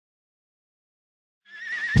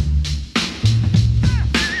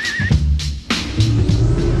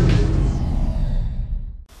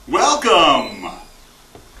Welcome!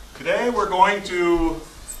 Today we're going to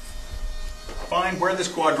find where this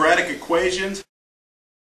quadratic equation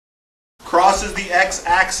crosses the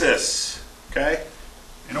x-axis. Okay?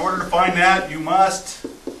 In order to find that, you must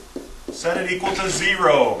set it equal to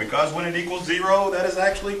 0, because when it equals 0, that is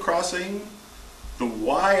actually crossing the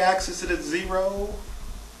y-axis at 0.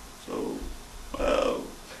 So,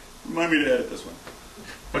 remind me to edit this one.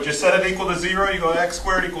 But you set it equal to 0, you go x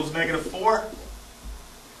squared equals -4.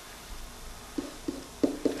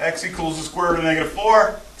 X equals the square root of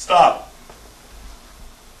 -4. Stop.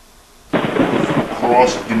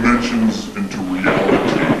 Cross dimensions into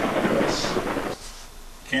reality, yes.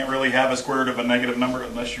 Can't really have a square root of a negative number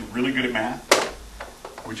unless you're really good at math,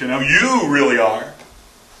 which I know you really are.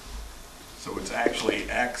 So it's actually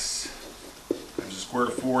x times the square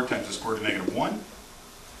root of 4 times the square root of -1.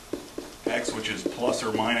 X, which is plus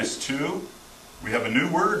or minus 2. We have a new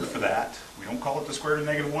word for that. We don't call it the square root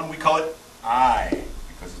of -1, we call it I,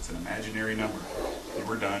 because it's an imaginary number. And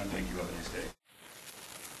we're done. Thank you. Have a nice day.